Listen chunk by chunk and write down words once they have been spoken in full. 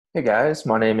Hey guys,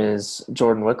 my name is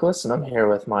Jordan Wickless and I'm here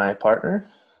with my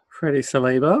partner. Freddie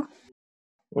Saliba.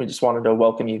 We just wanted to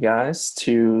welcome you guys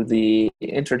to the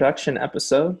introduction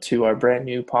episode to our brand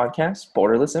new podcast,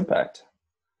 Borderless Impact.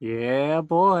 Yeah,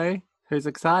 boy. Who's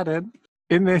excited?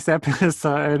 In this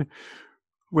episode,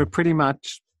 we're pretty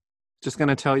much just going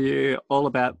to tell you all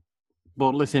about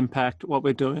Borderless Impact, what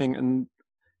we're doing, and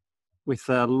with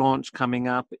the launch coming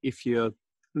up, if you're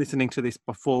listening to this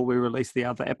before we release the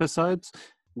other episodes,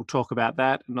 we'll talk about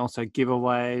that and also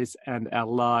giveaways and our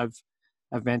live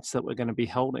events that we're going to be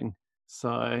holding.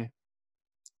 So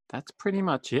that's pretty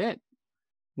much it.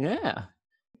 Yeah,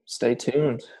 Stay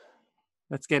tuned.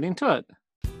 let's get into it.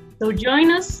 So join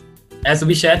us as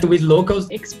we chat with locals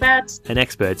expats and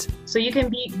experts so you can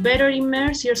be better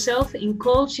immerse yourself in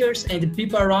cultures and the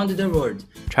people around the world,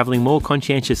 traveling more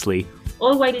conscientiously,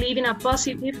 all while leaving a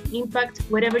positive impact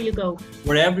wherever you go.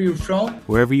 wherever you're from.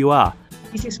 wherever you are.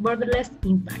 This is Borderless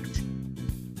Impact.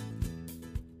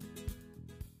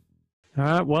 All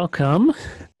right, welcome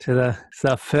to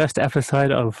the first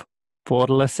episode of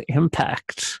Borderless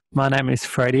Impact. My name is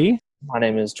Freddie. My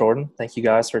name is Jordan. Thank you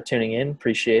guys for tuning in.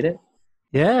 Appreciate it.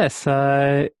 Yeah,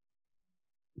 so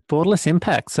Borderless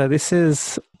Impact. So this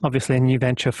is obviously a new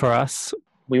venture for us.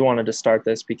 We wanted to start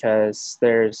this because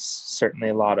there's certainly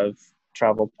a lot of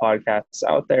travel podcasts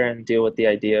out there and deal with the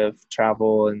idea of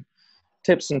travel and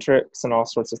tips and tricks and all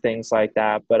sorts of things like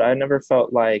that. But I never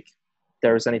felt like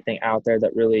there was anything out there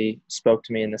that really spoke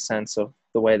to me in the sense of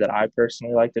the way that I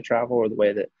personally like to travel, or the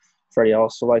way that Freddie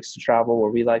also likes to travel,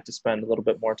 where we like to spend a little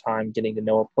bit more time getting to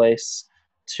know a place.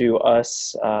 To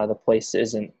us, the place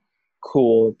isn't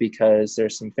cool because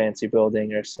there's some fancy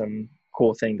building or some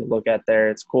cool thing to look at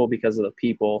there. It's cool because of the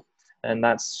people. And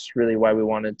that's really why we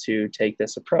wanted to take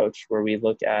this approach, where we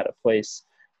look at a place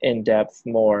in depth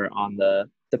more on the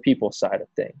people side of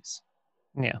things.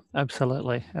 Yeah,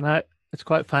 absolutely. And it's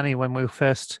quite funny when we were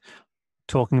first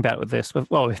talking about this.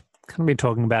 Well, we've kind of been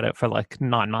talking about it for like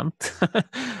 9 months.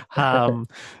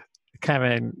 Came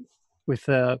in with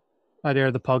the idea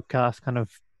of the podcast kind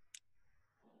of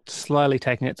slowly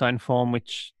taking its own form,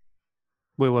 which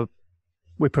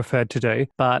we preferred to do.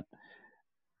 But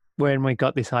when we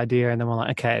got this idea and then we're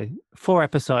like, okay, 4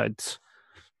 episodes.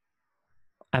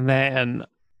 And then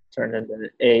Turned into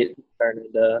 8, turned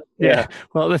into, yeah.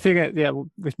 Well, the thing is,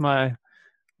 with my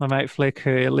mate Flick,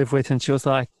 who I live with, and she was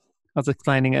like, I was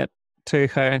explaining it to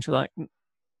her, and she was like,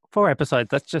 4 episodes,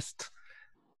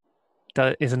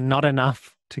 that is not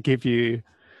enough to give you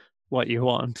what you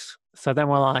want. So then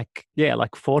we're like, yeah,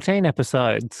 like 14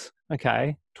 episodes.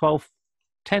 Okay,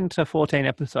 10 to 14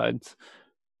 episodes.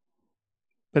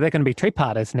 But they're going to be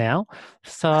 2-parters now.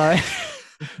 So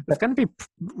it's going to be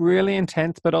really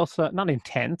intense, but also not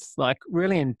intense, like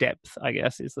really in depth, I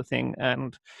guess, is the thing.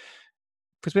 And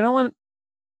because we don't want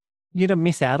you to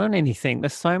miss out on anything.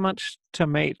 There's so much to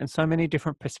meet and so many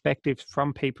different perspectives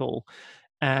from people.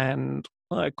 And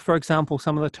like, for example,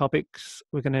 some of the topics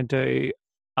we're going to do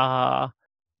are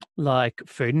like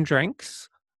food and drinks,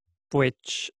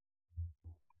 which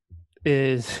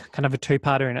is kind of a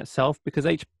 2-parter in itself, because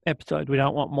each episode we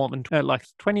don't want more than like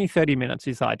 20-30 minutes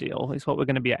is ideal, is what we're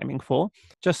going to be aiming for,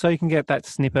 just so you can get that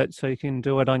snippet, so you can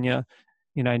do it on your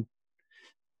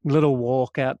little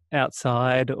walk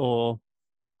outside, or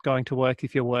going to work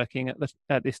if you're working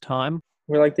at this time.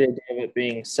 We like the idea of it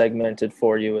being segmented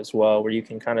for you as well, where you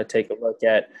can kind of take a look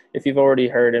at if you've already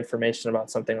heard information about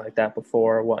something like that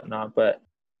before or whatnot, but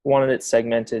wanted it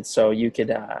segmented so you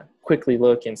could quickly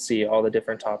look and see all the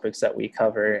different topics that we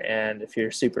cover. And if you're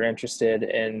super interested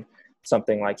in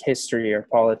something like history or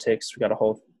politics, we got a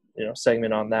whole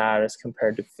segment on that, as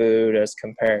compared to food, as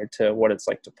compared to what it's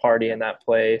like to party in that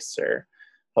place, or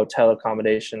hotel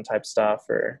accommodation type stuff,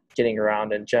 or getting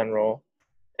around in general,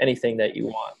 anything that you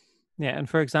want. Yeah, and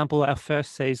for example, our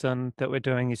first season that we're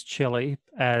doing is Chile,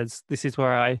 as this is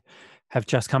where I have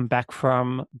just come back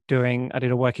from I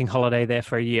did a working holiday there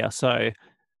for a year. So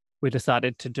we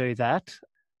decided to do that.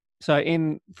 So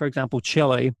for example,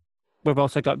 Chile, we've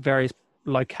also got various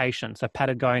locations. So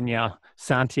Patagonia,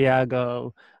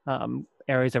 Santiago,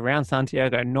 areas around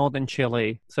Santiago, northern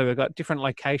Chile. So we've got different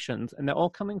locations, and they're all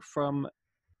coming from,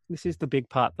 this is the big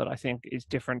part that I think is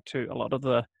different to a lot of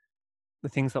the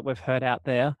things that we've heard out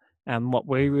there. And what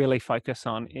we really focus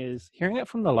on is hearing it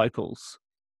from the locals,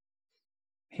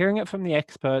 hearing it from the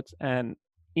experts and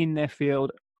in their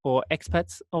field, or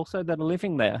expats also that are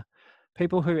living there,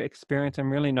 people who experience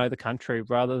and really know the country,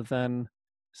 rather than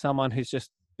someone who's just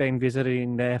been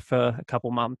visiting there for a couple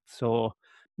months, or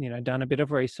done a bit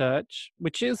of research,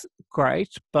 which is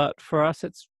great. But for us,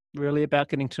 it's really about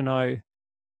getting to know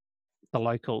the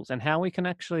locals and how we can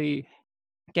actually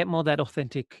get more that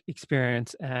authentic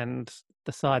experience and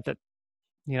decide that,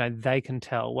 you know, they can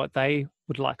tell what they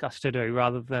would like us to do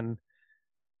rather than,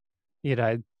 you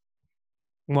know,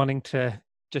 wanting to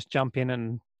just jump in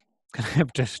and kind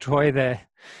of destroy their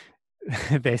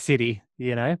city,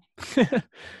 you know.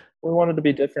 We wanted to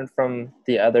be different from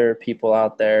the other people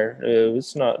out there. It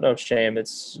was no shame.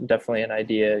 It's definitely an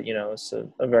idea, you know, it's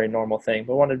a very normal thing,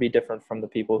 but wanted to be different from the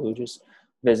people who just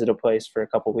visit a place for a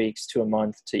couple weeks to a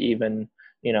month to even,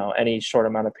 you know, any short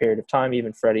amount of period of time.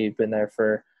 Even Freddie had been there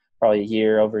for probably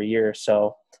over a year or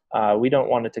so. We don't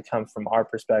want it to come from our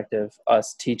perspective,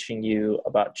 us teaching you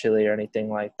about Chile or anything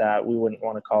like that. We wouldn't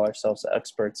want to call ourselves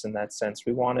experts in that sense.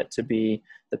 We want it to be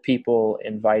the people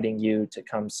inviting you to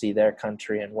come see their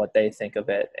country and what they think of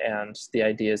it and the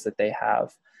ideas that they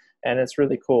have. And it's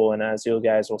really cool. And as you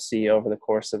guys will see over the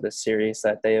course of this series,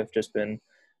 that they have just been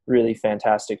really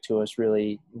fantastic to us,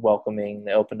 really welcoming.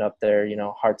 They opened up their, you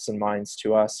know, hearts and minds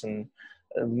to us, and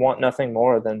want nothing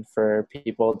more than for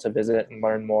people to visit and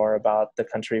learn more about the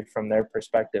country from their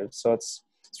perspective. So it's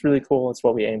really cool. It's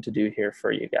what we aim to do here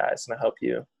for you guys, and I hope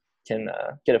you can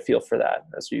get a feel for that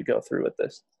as you go through with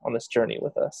this on this journey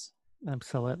with us.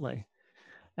 Absolutely.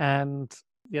 And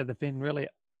yeah, they've been really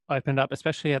opened up,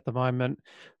 especially at the moment.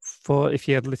 For if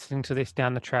you're listening to this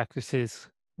down the track,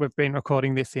 we've been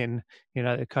recording this in, you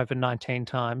know, the COVID-19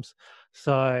 times.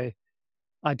 So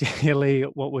ideally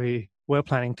what we were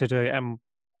planning to do, and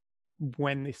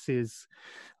when this is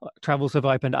travels have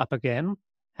opened up again,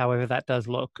 however that does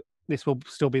look, this will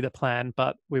still be the plan,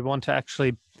 but we want to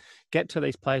actually get to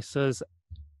these places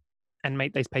and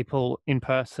meet these people in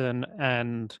person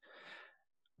and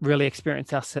really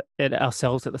experience it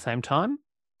ourselves at the same time.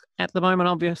 At the moment,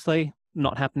 obviously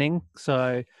not happening,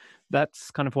 so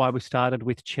that's kind of why we started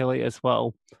with Chile as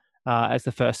well as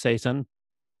the first season,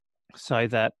 so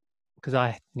that because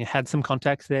I had some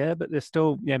contacts there, but there's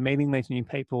still meeting these new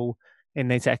people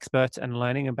and these experts and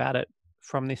learning about it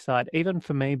from this side. Even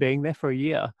for me being there for a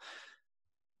year,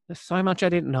 there's so much I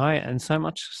didn't know and so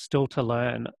much still to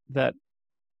learn that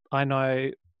I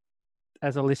know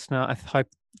as a listener, I hope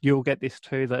you'll get this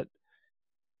too, that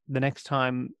the next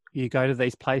time you go to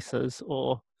these places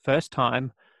or first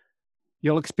time,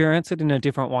 you'll experience it in a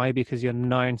different way because you're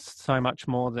known so much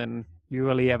more than you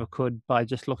really ever could by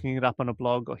just looking it up on a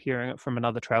blog or hearing it from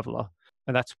another traveler.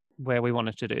 And that's where we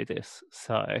wanted to do this.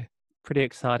 So pretty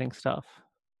exciting stuff.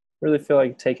 Really feel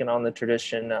like taking on the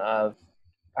tradition of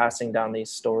passing down these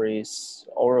stories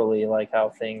orally, like how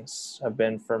things have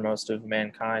been for most of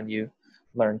mankind. You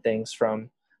learn things from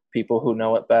people who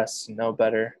know it best, know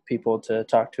better people to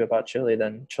talk to about Chile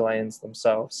than Chileans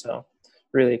themselves. So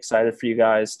really excited for you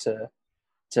guys to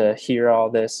hear all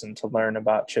this and to learn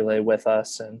about Chile with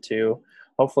us, and to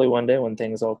hopefully one day when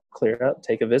things all clear up,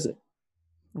 take a visit.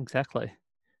 Exactly.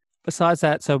 Besides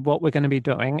that, so what we're going to be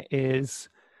doing is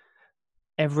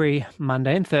every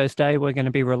Monday and Thursday, we're going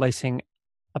to be releasing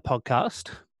a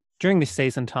podcast during this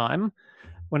season time.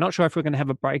 We're not sure if we're going to have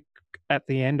a break at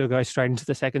the end or go straight into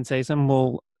the second season.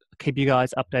 We'll keep you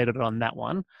guys updated on that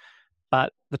one.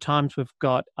 But the times we've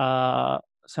got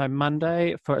so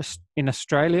Monday in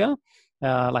Australia,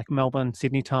 like Melbourne,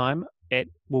 Sydney time, it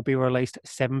will be released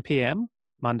 7 p.m.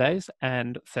 Mondays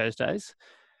and Thursdays.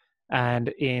 And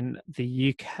in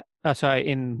the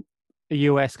in the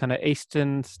US, kind of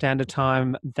Eastern Standard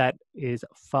Time, that is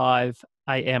 5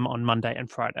 a.m. on Monday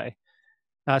and Friday.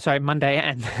 Monday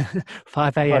and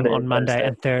 5 a.m. on Monday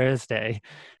and Thursday.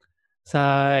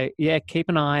 So yeah, keep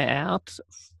an eye out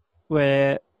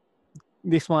where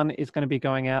this one is going to be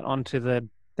going out onto the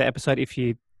episode. If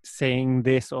you're seeing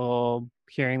this or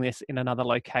hearing this in another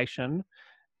location,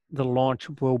 the launch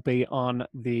will be on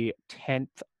the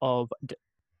 10th of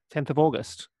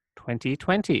August,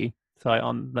 2020. So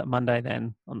on the Monday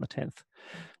then, on the 10th.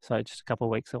 So just a couple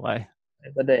of weeks away.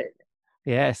 The date.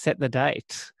 Yeah, set the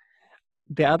date.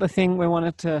 The other thing we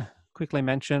wanted to quickly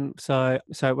mention, so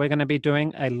we're going to be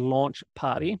doing a launch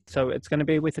party. So it's going to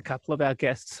be with a couple of our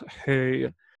guests who...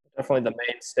 Definitely the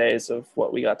mainstays of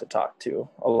what we got to talk to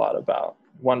a lot about.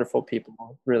 Wonderful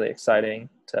people, really exciting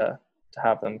to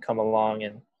have them come along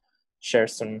and share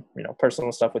some,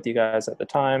 personal stuff with you guys at the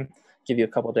time, give you a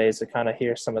couple of days to kind of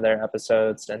hear some of their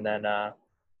episodes, and then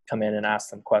come in and ask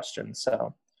them questions.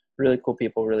 So really cool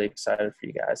people, really excited for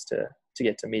you guys to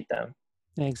get to meet them.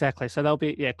 Exactly. So there'll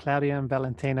be, Claudia and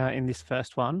Valentina in this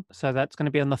first one. So that's going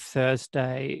to be on the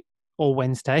Thursday or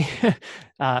Wednesday,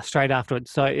 straight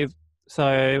afterwards.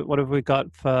 So what have we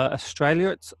got for Australia?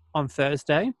 It's on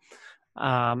Thursday.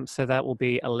 So that will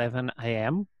be 11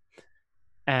 a.m.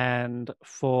 And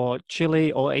for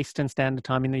Chile or Eastern Standard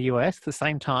Time in the US, the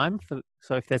same time.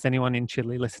 So if there's anyone in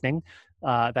Chile listening,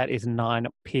 That is 9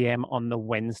 p.m. on the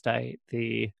Wednesday,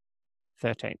 the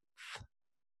 13th.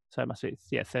 So it must be,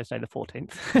 Thursday the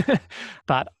 14th.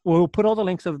 But we'll put all the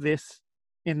links of this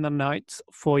in the notes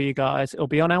for you guys. It'll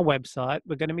be on our website.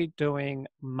 We're going to be doing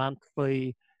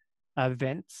monthly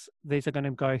events. These are going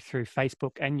to go through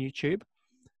Facebook and YouTube.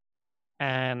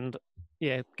 And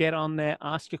get on there,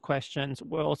 ask your questions.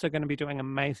 We're also going to be doing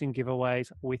amazing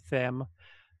giveaways with them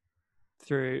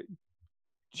through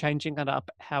changing it up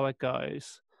how it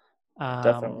goes.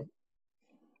 Definitely.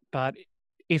 But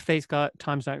if these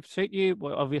times don't suit you,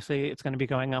 well, obviously it's going to be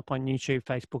going up on YouTube,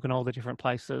 Facebook, and all the different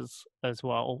places as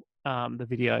well, the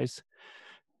videos.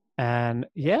 And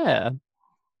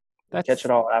catch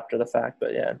it all after the fact.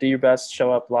 But do your best,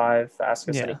 show up live, ask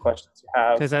us any questions you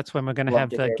have. Because that's when we're going to have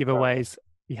the giveaways.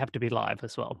 You have to be live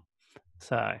as well.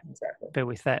 So bear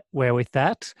with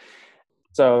that.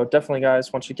 So definitely,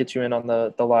 guys, once we get you in on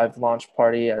the live launch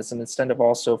party as an incentive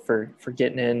also for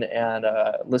getting in and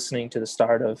listening to the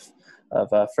start of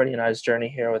Freddie and I's journey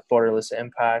here with Borderless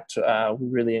Impact, we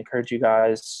really encourage you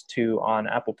guys to, on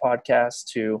Apple Podcasts,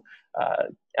 to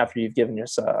after you've given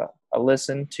us a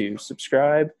listen, to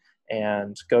subscribe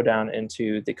and go down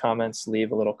into the comments,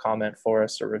 leave a little comment for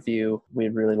us, a review.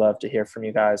 We'd really love to hear from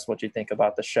you guys what you think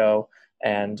about the show.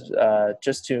 And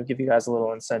just to give you guys a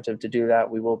little incentive to do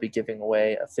that, we will be giving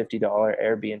away a $50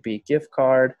 Airbnb gift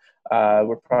card.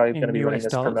 We're probably going to be running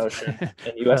this promotion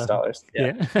in US dollars.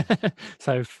 Yeah.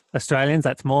 So Australians,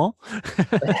 that's more.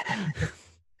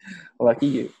 Lucky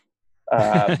you.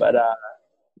 But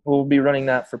we'll be running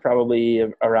that for probably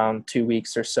around 2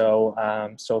 weeks or so.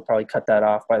 So we'll probably cut that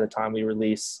off by the time we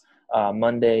release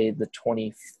Monday, the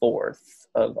 24th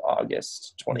of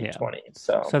August, 2020.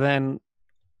 So then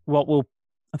what we'll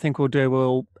do,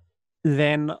 we'll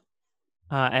then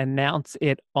announce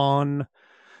it on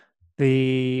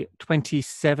the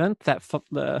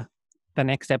 27th, the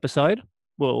next episode.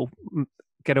 We'll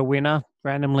get a winner,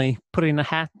 randomly put in a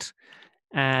hat,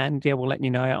 and we'll let you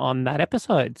know on that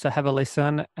episode. So have a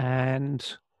listen,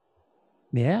 and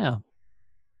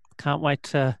can't wait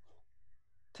to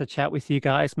chat with you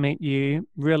guys, meet you,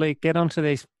 really get onto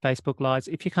these Facebook Lives.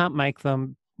 If you can't make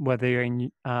them, whether you're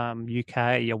in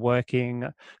UK, you're working,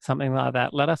 something like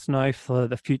that, let us know for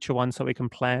the future one so we can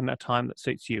plan a time that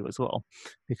suits you as well,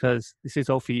 because this is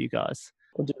all for you guys.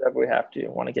 We'll do whatever we have to.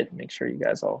 Want to make sure you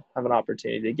guys all have an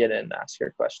opportunity to get in and ask your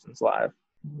questions live.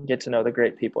 Get to know the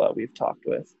great people that we've talked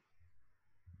with.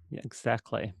 Yeah,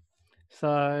 exactly.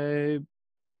 So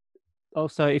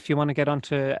also, if you want to get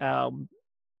onto our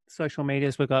social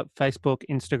medias, we've got Facebook,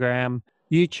 Instagram,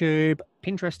 YouTube,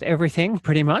 Pinterest, everything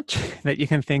pretty much that you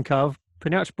can think of,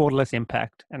 pretty much Borderless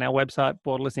Impact, and our website,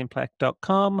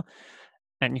 borderlessimpact.com,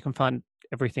 and you can find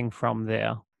everything from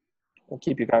there. We'll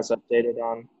keep you guys updated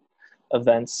on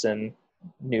events and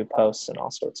new posts and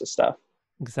all sorts of stuff.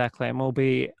 Exactly. And we'll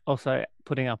be also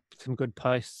putting up some good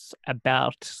posts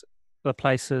about the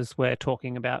places we're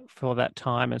talking about for that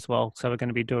time as well. So we're going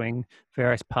to be doing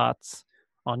various parts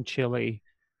on Chile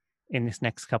in this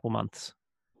next couple months.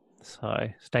 So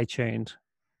stay tuned,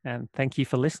 and thank you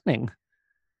for listening.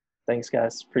 Thanks,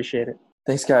 guys. Appreciate it.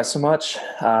 Thanks, guys, so much.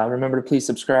 Remember to please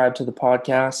subscribe to the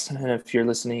podcast. And if you're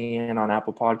listening in on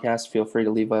Apple Podcasts, feel free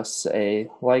to leave us a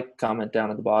comment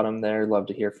down at the bottom there. Love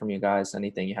to hear from you guys.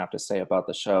 Anything you have to say about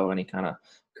the show, any kind of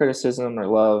criticism or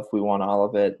love, we want all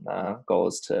of it. Goal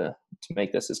is to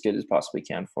make this as good as possibly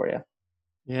can for you.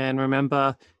 Yeah, and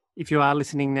remember, if you are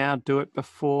listening now, do it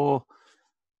before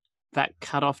that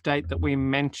cutoff date that we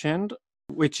mentioned,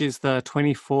 which is the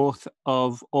 24th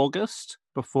of August,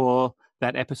 before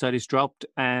that episode is dropped,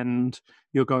 and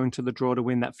you're going to the draw to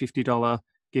win that $50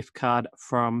 gift card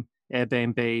from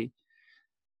Airbnb.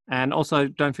 And also,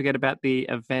 don't forget about the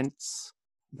events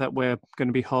that we're going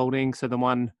to be holding. So the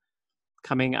one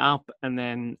coming up, and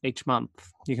then each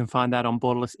month. You can find that on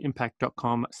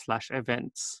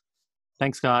borderlessimpact.com/events.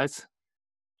 Thanks, guys.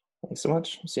 Thanks so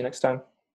much. See you next time.